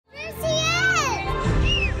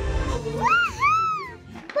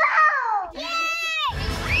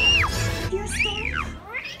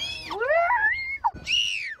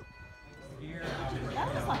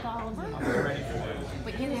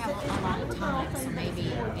so maybe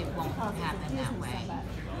it won't happen that way.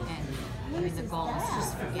 And I mean, the goal is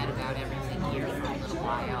just forget about everything here for a little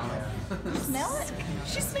while. Smell it?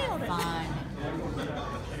 She smelled it. Fun.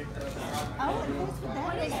 Oh, what's with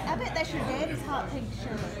that? I bet that's your daddy's hot pink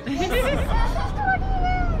shirt.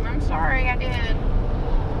 I'm sorry, I did.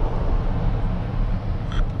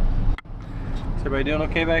 Is everybody doing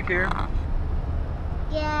okay back here?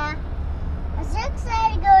 Yeah. I'm so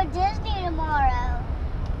excited to go to Disney tomorrow.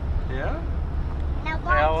 Yeah? Now,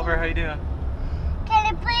 Hey Oliver, how you doing? can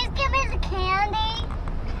you please give me the candy?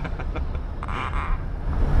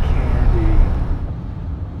 Candy.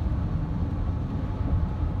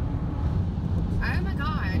 Oh my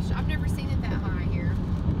gosh, I've never seen it that high here.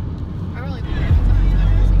 I really been every time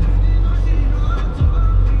I've ever seen it.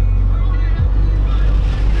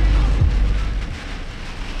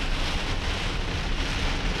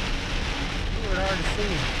 Ooh, it's hard to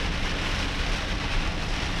see.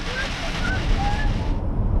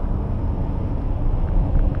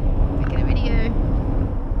 Making a video.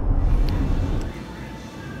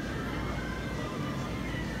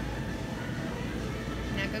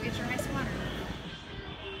 Now go get your ice water.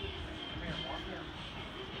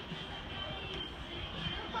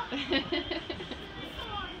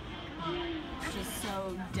 It's just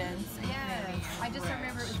so dense. Yes, I just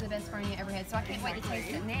remember it was the best brownie I ever had, so I can't wait to taste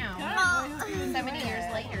it now. So many years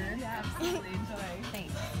later. Absolutely enjoy.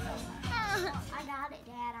 Thanks. I got it,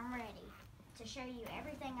 Dad. I'm ready to show you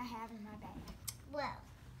everything I have in my bag. Well,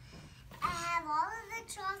 I have all of the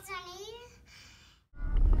trunks I need.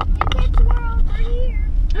 New Kids World, we're here.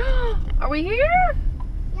 Are we here?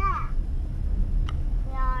 Yeah,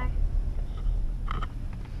 we are.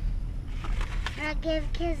 I give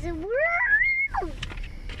kids a world.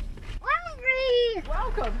 Hungry.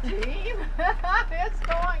 Welcome, team. It's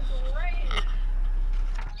going great.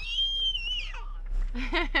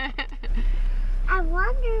 I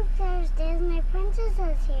wonder if there's Disney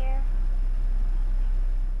princesses here.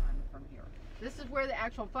 From here. This is where the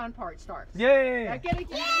actual fun part starts. Yay! Now get it,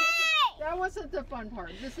 kid. That wasn't the fun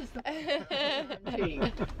part. This is the fun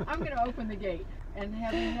part. I'm going to open the gate and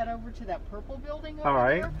have you head over to that purple building over All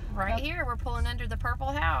right. there. Right here, we're pulling under the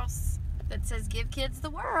purple house that says "Give Kids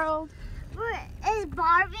the World." Is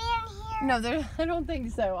Barbie in here? No, I don't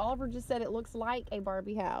think so. Oliver just said it looks like a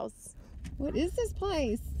Barbie house. What is this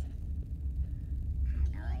place?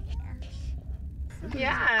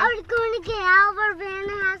 Yeah. Are we going to get out of our van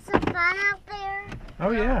and have some fun out there?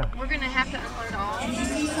 Oh yeah. We're gonna have to unload all.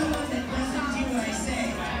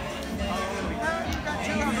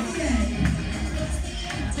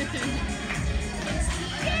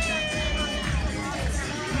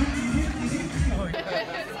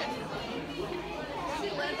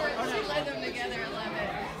 She led them together. I love it.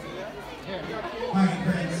 Alright,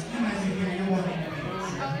 friends, you might be here. You're welcome.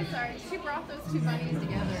 Oh, I'm sorry. She brought those two bunnies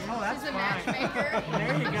together. Oh, that's She's a fine. matchmaker.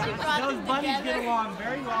 There you go. She brought Those them bunnies together. get along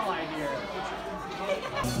very well, I hear.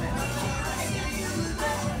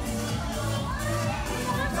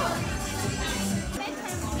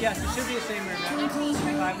 Yes, it should be the same room.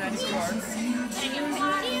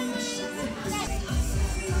 $5.94.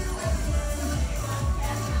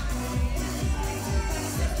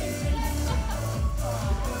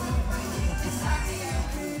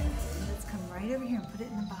 Let's come right over here and put it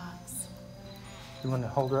in the box. You want to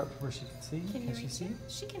hold her up where she can see? Can you she reach see it?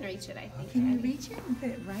 She can reach it, I think. Can you reach it and put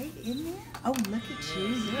it right in there? Oh, look at you.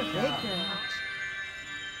 You're a big girl.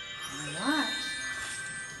 Watch.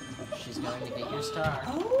 She's going to get your star.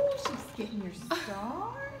 Oh, she's getting your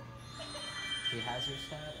star. She has her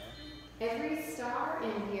star there. Every star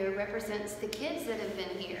in here represents the kids that have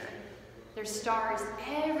been here. There's stars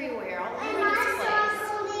everywhere, all over this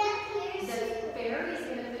place. The fairy's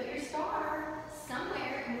gonna put your star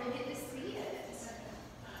somewhere and we'll get to see it.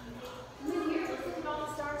 Come in here, listen to all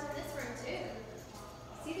the stars in this room too.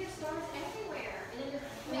 See, there's stars everywhere. And then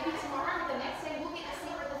maybe tomorrow or the next day we'll get to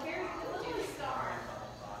see where the fairy put your star.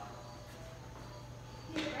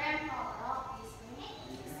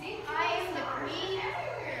 See, I am the queen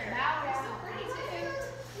everywhere. Now they're so pretty too.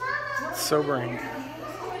 Sobering.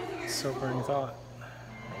 Sobering thought.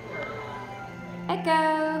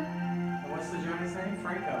 Echo. What's the giant's name?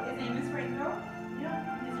 Franco. His name is Franco.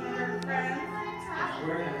 Yeah. He's one of our friends.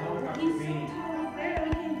 Where the helicopter He's so being. tall there.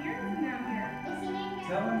 We can hear him down here.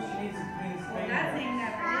 Tell him she needs to clean his Well, that thing fingernails.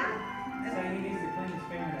 never did. Say he needs to clean his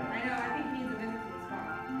fingernails. I know. I think he needs a visit to the spa.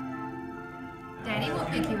 Daddy will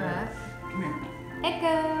pick you up. Come here. Echo.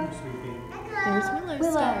 Come, sweetie. There's Willow's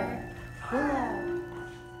star. Willow.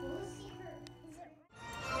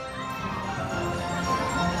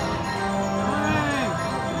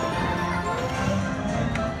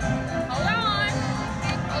 Hold on.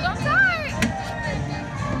 Hold on tight.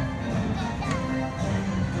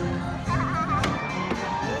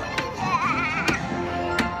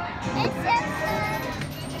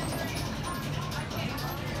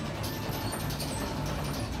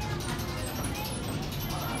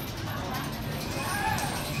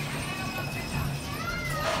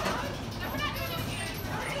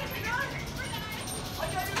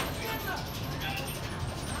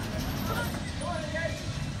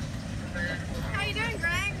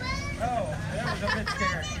 a bit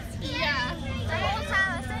scared. Yeah. The whole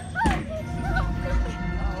time I said,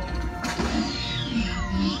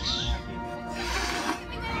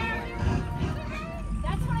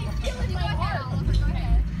 that's what I feel in my heart.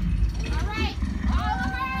 All right,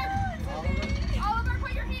 Oliver,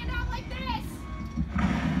 put your hand out like this.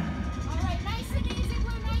 All right, nice and easy,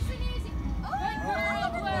 Blue, nice and easy. Good girl,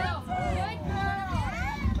 Blue. Good girl.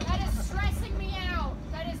 That is stressing me out.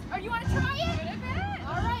 That is. Oh, you want to try it?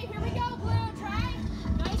 All right, here we go, Blue. Try.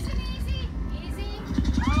 Nice and easy. Easy.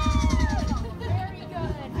 Very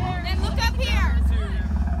good. Then look up here.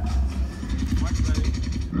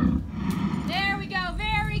 There we go.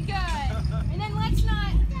 Very good. And then let's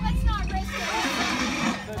not risk it.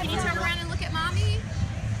 Can you turn around and look at mommy?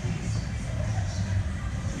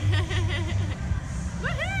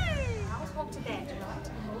 Woohoo! I was walked to bed tonight,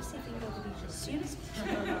 and we'll see if we can go to the beach as soon as possible.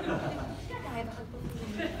 I have a hope of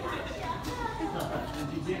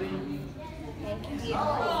Thank you.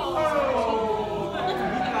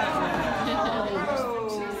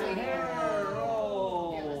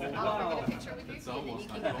 I'll get a picture with you, and then you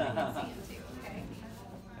can see him too, okay?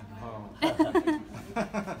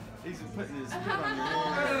 He's putting his foot on your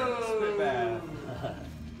hair. Spit bath.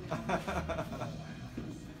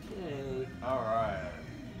 Yay. All right.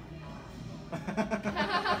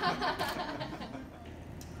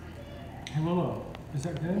 Hey, Willow, is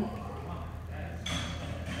that good?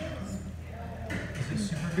 Is it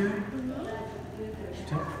super good?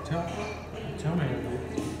 Tell me.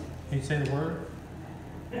 Can you say the word?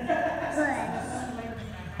 His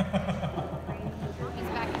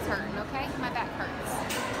back is hurting, okay? My back hurts.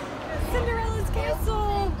 Cinderella's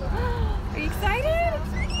castle! Are you excited?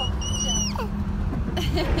 I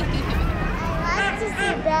like to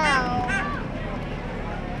see Belle.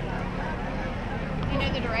 Do you know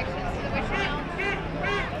the directions to the wishing well?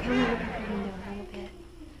 Come look out the window a little bit.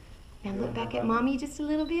 Now look back at mommy just a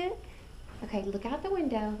little bit. Okay, look out the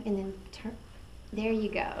window and then turn. There you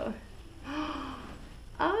go.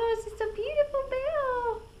 Oh, it's just a beautiful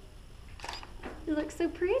bell. You look so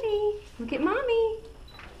pretty. Look at mommy.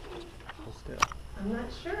 Hold still. I'm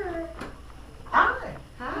not sure. Hi.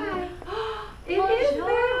 Hi. It is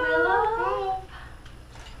Willow.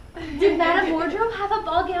 Did Madame Wardrobe have a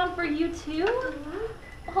ball gown for you too?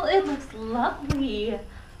 Oh, it looks lovely.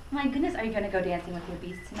 My goodness, are you going to go dancing with your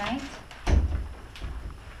beast tonight? Do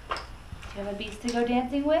you have a beast to go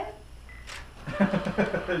dancing with?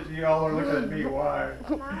 You all are looking at me. Why?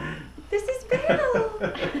 This is Bill.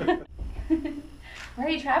 Where are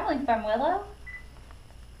you traveling from, Willow?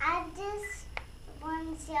 I just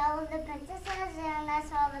wanted to see all of the princesses, and I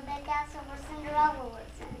saw the big castle where Cinderella was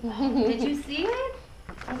in. Did you see it?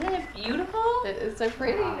 Isn't it beautiful? It is so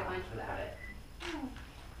pretty. Can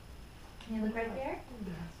you look right there?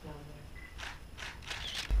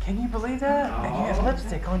 Can you believe that? And you have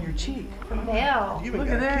lipstick on your cheek. Bill. Look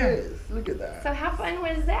at that. Look at that. So how fun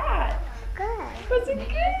was that? Good. Was it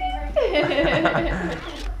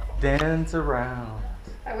good? Dance around.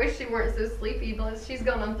 I wish she weren't so sleepy, but she's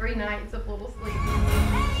gone on 3 nights of little sleep.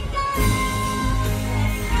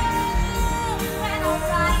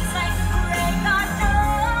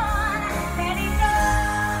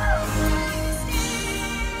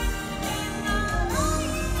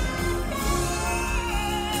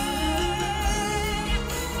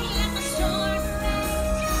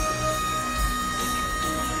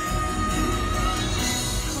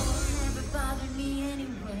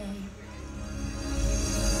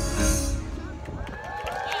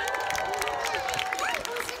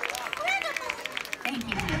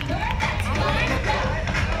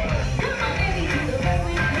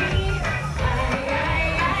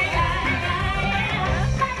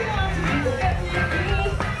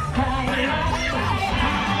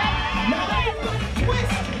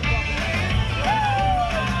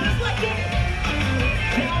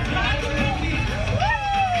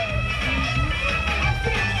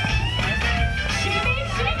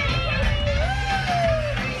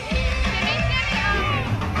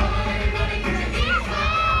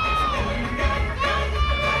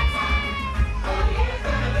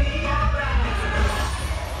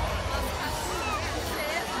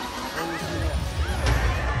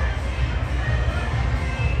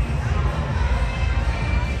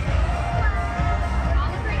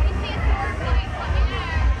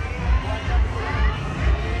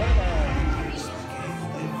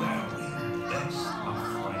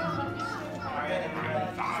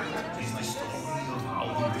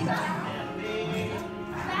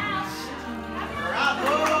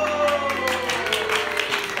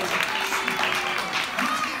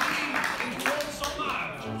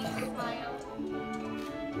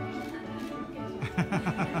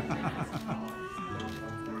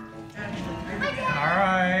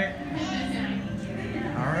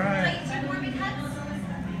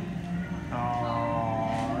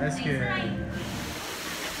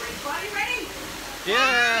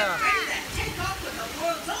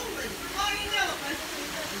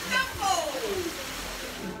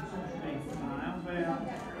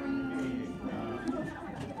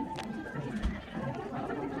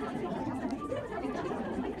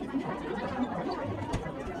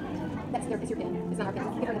 That's your pin. It's not our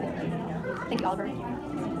pin. Give her the pin. Thank you, Oliver. Did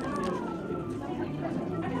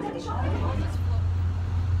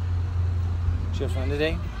you have fun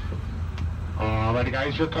today? Alrighty,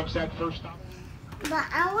 guys, here comes that first stop. But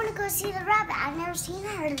I want to go see the rabbit. I've never seen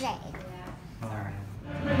her today. All right.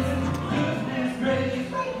 Can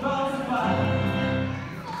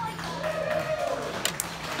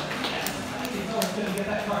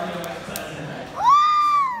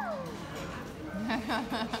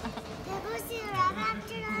I go see the rabbit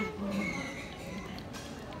after that?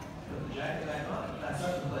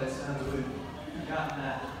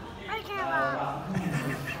 I can't walk.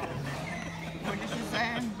 What did she say?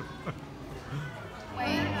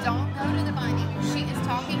 Wait, don't go to the bunny. She is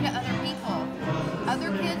talking to other people. Other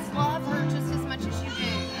kids love her just as much as you do.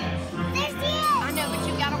 There she is. I know, but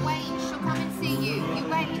you gotta wait. She'll come and see you. You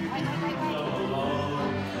wait. Wait. You have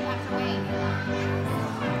to wait.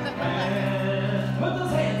 But Willow. Put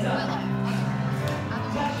those hands up. Willow.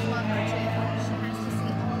 Other people love her too. She has to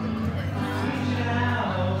see all the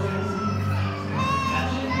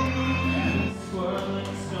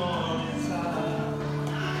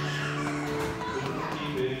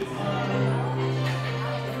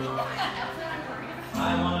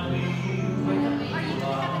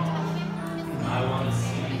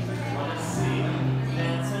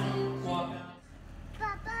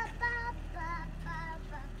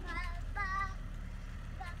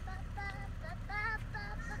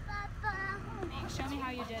Show me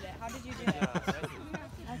how you did it. How did you do it?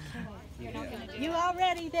 You're not gonna do it. You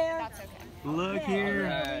already there? That's okay. Look here.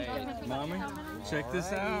 Right. Mommy, check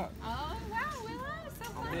this out. Oh, wow, Willow, so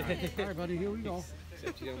fun. All right, buddy, here we go.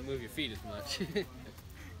 Except you don't move your feet as much.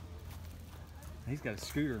 He's got a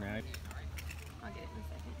scooter now. I'll get it in a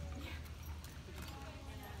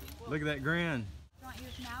second. Look at that grin. Do you want to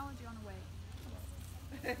use now or do you want to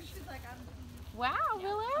wait? She's like, I'm... Wow,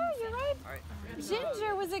 Willow, you're right.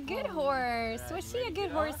 Ginger was a good horse. Was she a good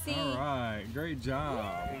horsey? All right, great job.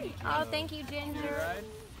 Oh, thank you, Ginger.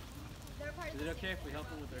 Is it okay if we help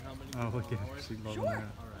them with their helmet? Oh, look at her. She's loving that.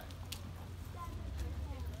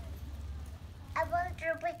 I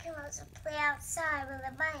wonder if we can also play outside with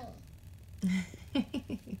a bunny.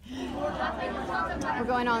 We're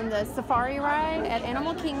going on the safari ride at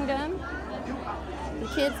Animal Kingdom. The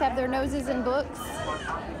kids have their noses in books.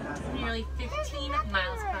 Nearly 15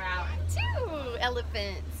 miles per hour. 2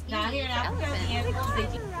 elephants. Now here in Africa, the animals, they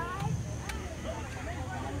do.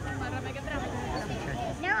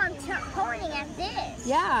 Now I'm pointing at this.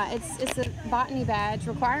 Yeah, it's a botany badge.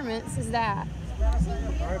 Requirements is that. All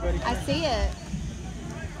right, buddy. I see it.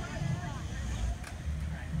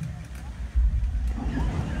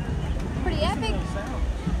 Pretty epic.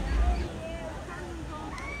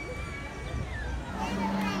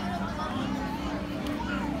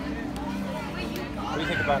 What do you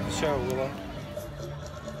think about the show, Willow?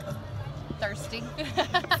 Thirsty. So it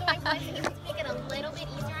was making a little bit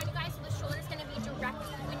easier on you guys. So the shoulder's going to be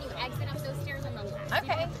directly when you exit up those stairs on the left.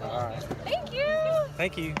 Okay. All right. Thank you.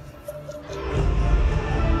 Thank you.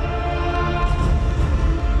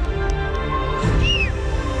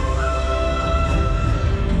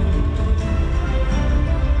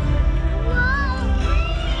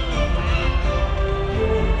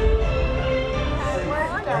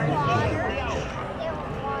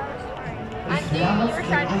 I knew you were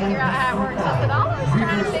trying to figure out how it works. I said, I was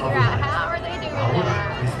trying to figure out how are they doing that.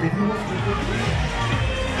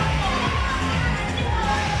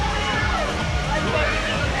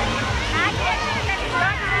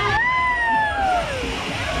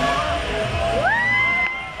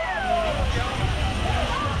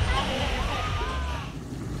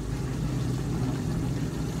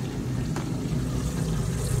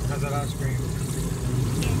 How's that ice cream?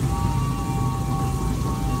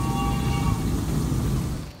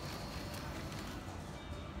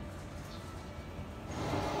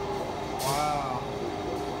 Wow.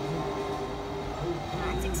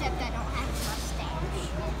 Except I don't have a mustache.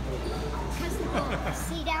 Because look,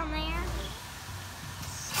 see down there?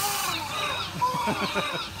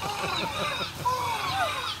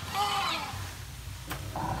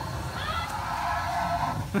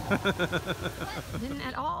 Didn't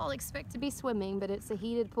at all expect to be swimming, but it's a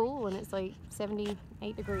heated pool and it's like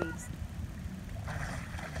 78 degrees.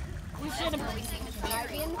 We should have...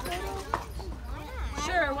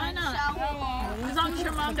 Sure, why not? As long as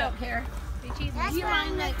your mom don't care. Do you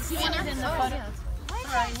mind that Sienna's in the photo?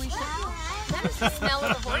 Sorry, we should... That is the smell of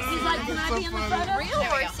the horse. He's like, can I be in the photo? Real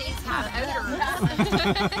horses have odor.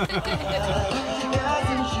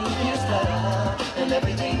 And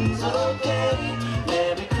everything's okay.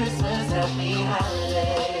 Merry Christmas, happy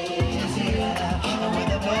holidays. Even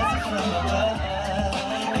with a message from above.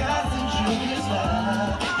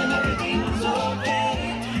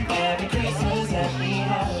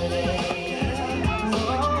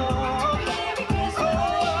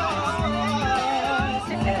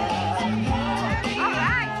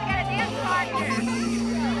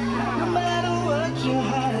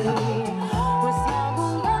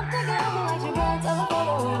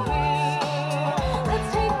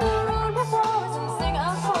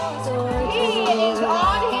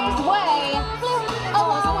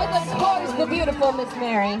 beautiful Miss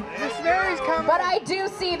Mary. Miss Mary's coming. But I do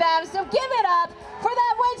see them, so give it up for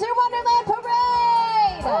that Winter Wonderland Parade!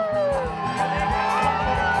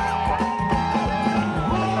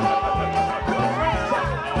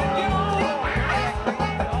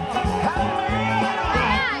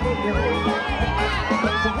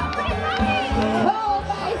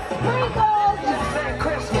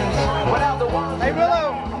 Hey,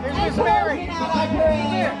 Willow, here's Miss Mary.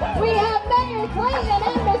 We have Mayor Clayton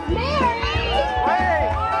and Miss Mary. Hey.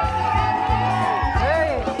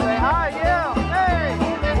 Hey, say hi, yell. Hey.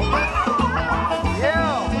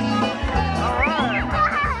 Yell. All right.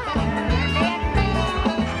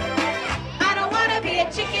 I don't want to be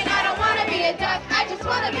a chicken, I don't want to be a duck, I just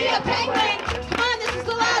want to be a penguin. Come on, this is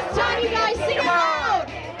the last time you guys sing it loud.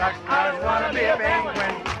 I just want to be a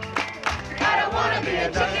penguin. I don't want to be a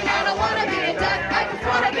chicken, I don't want to be a duck, I just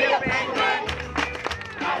want to be a penguin.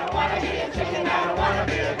 I don't want to be a chicken, I don't want to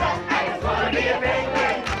be a duck, I just want to be a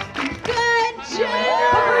penguin. Good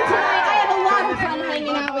job! Tonight, I had a lot of fun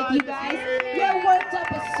hanging out with you guys. You worked up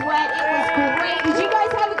a sweat, it was great. Did you guys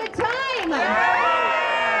have a good time?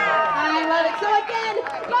 I love it. So again,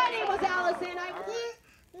 my name was Allison.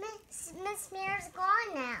 Miss Mary's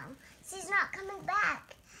gone now. She's not coming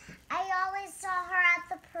back. I always saw her at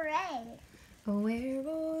the parade.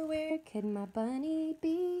 Oh, where could my bunny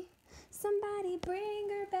be? Somebody bring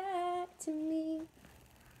her back to me.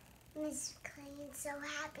 Miss Clayton's so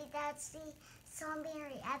happy that she saw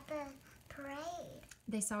Mary at the parade.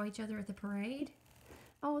 They saw each other at the parade?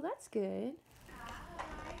 Oh, that's good.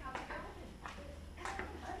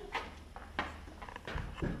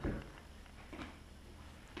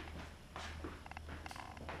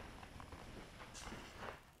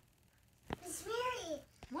 Miss Mary!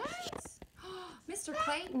 What? Mr.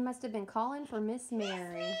 Clayton must have been calling for Miss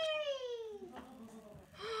Mary.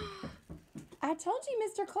 I told you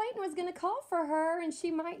Mr. Clayton was going to call for her and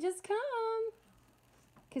she might just come.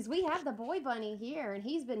 Because we have the boy bunny here and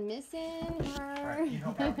he's been missing her.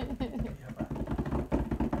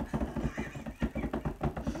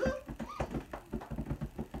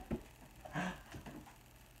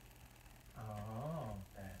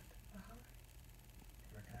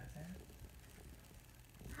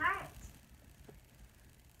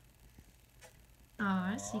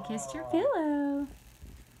 Aw, she kissed your pillow.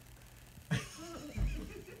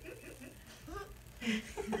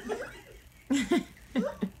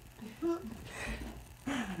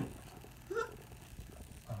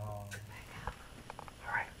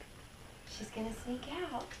 She's going to sneak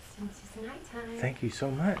out since it's nighttime. Thank you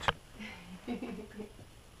so much. Bye.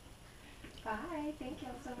 Thank you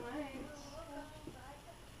so much.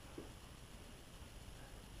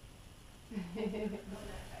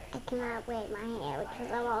 I cannot wait my hair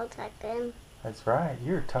because I'm all tucked in. That's right.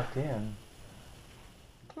 You're tucked in.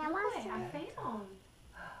 Can I wash it? I found.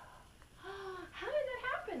 How did that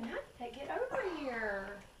happen? How did they get over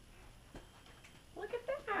here? Look at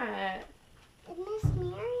that. Is Miss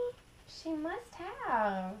Mary? She must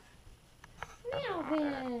have. Now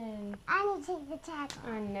then. I need to take the tag off.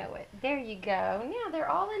 I know it. There you go. Now they're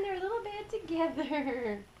all in their little bed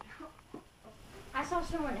together. I saw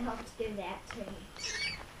someone else do that too.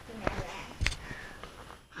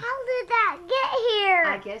 How did that get here?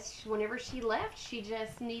 I guess whenever she left, she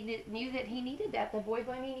just knew that he needed that. The boy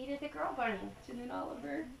bunny needed the girl bunny. Didn't it,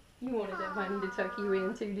 Oliver? You wanted that bunny to tuck you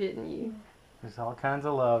in too, didn't you? There's all kinds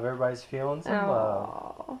of love. Everybody's feeling some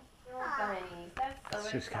love. Girl bunnies. That's so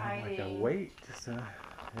It's just exciting. kind of like a weight.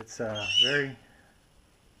 It's very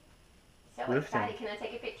So lifting. excited. Can I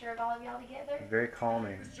take a picture of all of y'all together? Very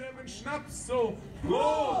calming. So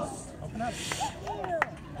groß!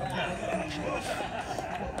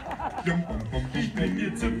 Ich bin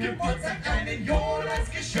dir zum Geburtstag einen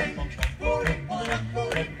Jonas-Geschenk.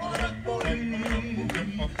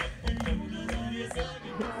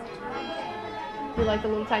 You like the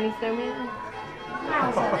little tiny snowman? Oh.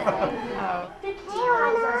 Hey,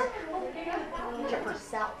 Anna. Picture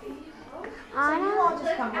herself. Anna? So you all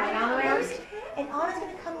just come right on first, and Anna's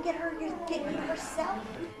gonna come get her, get you herself.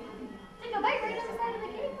 Hey,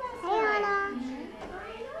 Anna.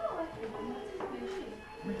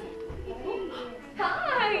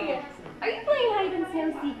 Hi! Are you playing hide and snow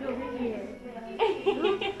seek over here?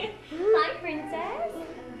 Hi, princess.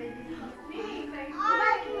 I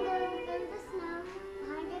can go through the snow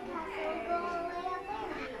behind the castle and go all the way up there.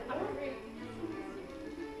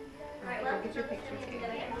 Alright, well, get your picture too.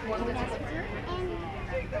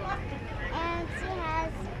 And she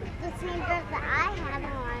has the same dress that I have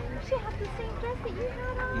on. She has the same dress that you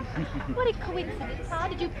had on. What a coincidence, huh?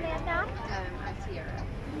 Did you plan that? A tiara.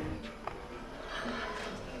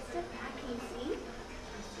 Step back, can you see?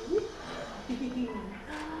 See?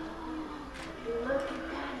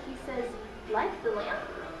 Julia.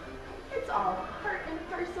 It's all part and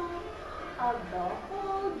parcel of the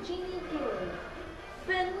whole genie gig.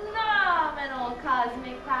 Phenomenal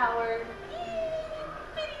cosmic power.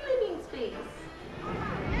 Bitty living space.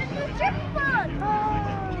 There's the chipmunk.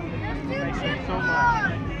 There's the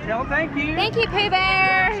chipmunk. Tell thank you. Thank you, Pooh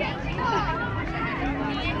Bear.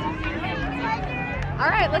 All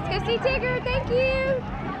right, let's go see Tigger. Thank you.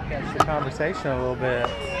 Catch the conversation a little bit.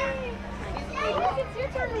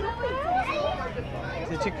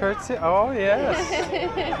 Did you curtsy? Oh, yes.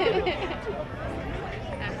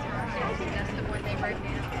 That's the one they wrote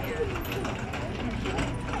down.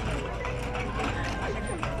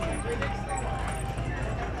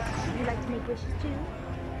 You like to make wishes too?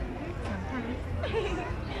 Sometimes.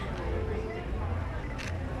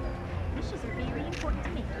 Wishes are very important to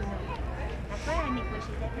me. That's why I make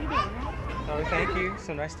wishes every day, right? Oh, thank you.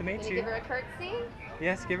 So nice to meet Can you you. give her a curtsy?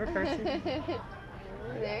 Yes, give her a curtsy.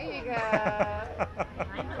 There you go.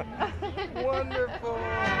 Wonderful.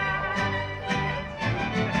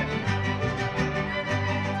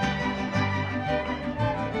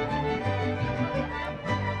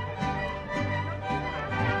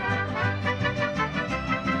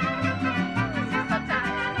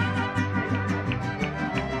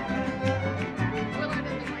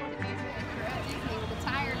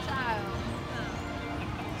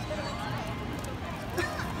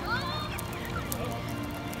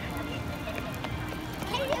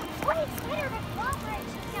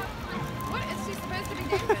 What is she supposed to be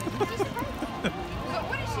doing?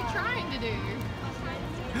 What is she trying to do?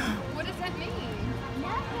 What does that mean?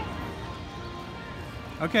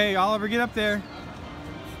 Okay, Oliver, get up there.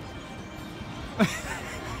 It's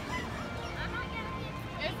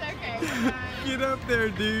okay. We're fine. Get up there,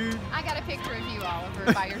 dude. I got a picture of you,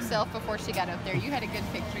 Oliver, by yourself before she got up there. You had a good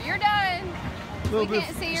picture. You're done. We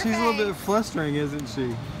can't see your She's face. a little bit flustering, isn't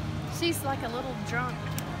she? She's like a little drunk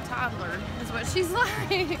toddler, is what she's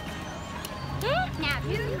like. Now,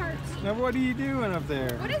 who hurts you? Now, what are you doing up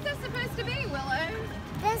there? What is this supposed to be, Willow?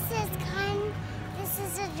 This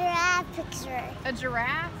is a giraffe picture. A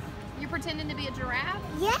giraffe? You're pretending to be a giraffe?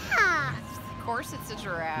 Yeah. Of course it's a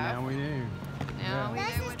giraffe. Now we do. Now we This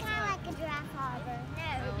know is what's kind of like a giraffe, Oliver. No,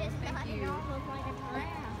 it does not you. at all look like a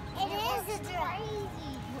giraffe. It is a giraffe.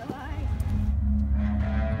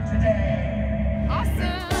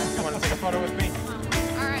 Awesome. You want to take a photo with me?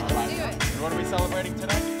 All right, let's do it. What are we celebrating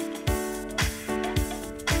tonight?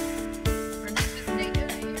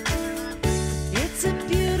 It's a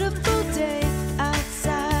beautiful day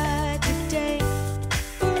outside today.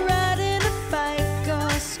 We're riding a bike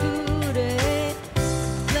or scooter,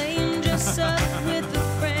 playing dress up with the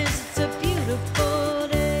friends. It's a beautiful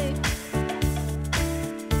day.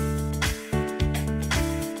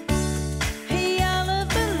 Hey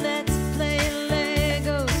Oliver, let's play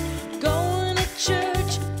Legos. Going to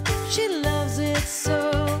church, she loves it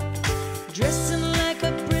so. Dressing like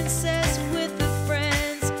a princess with her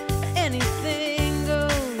friends, anything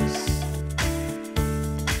goes.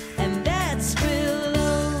 And that's when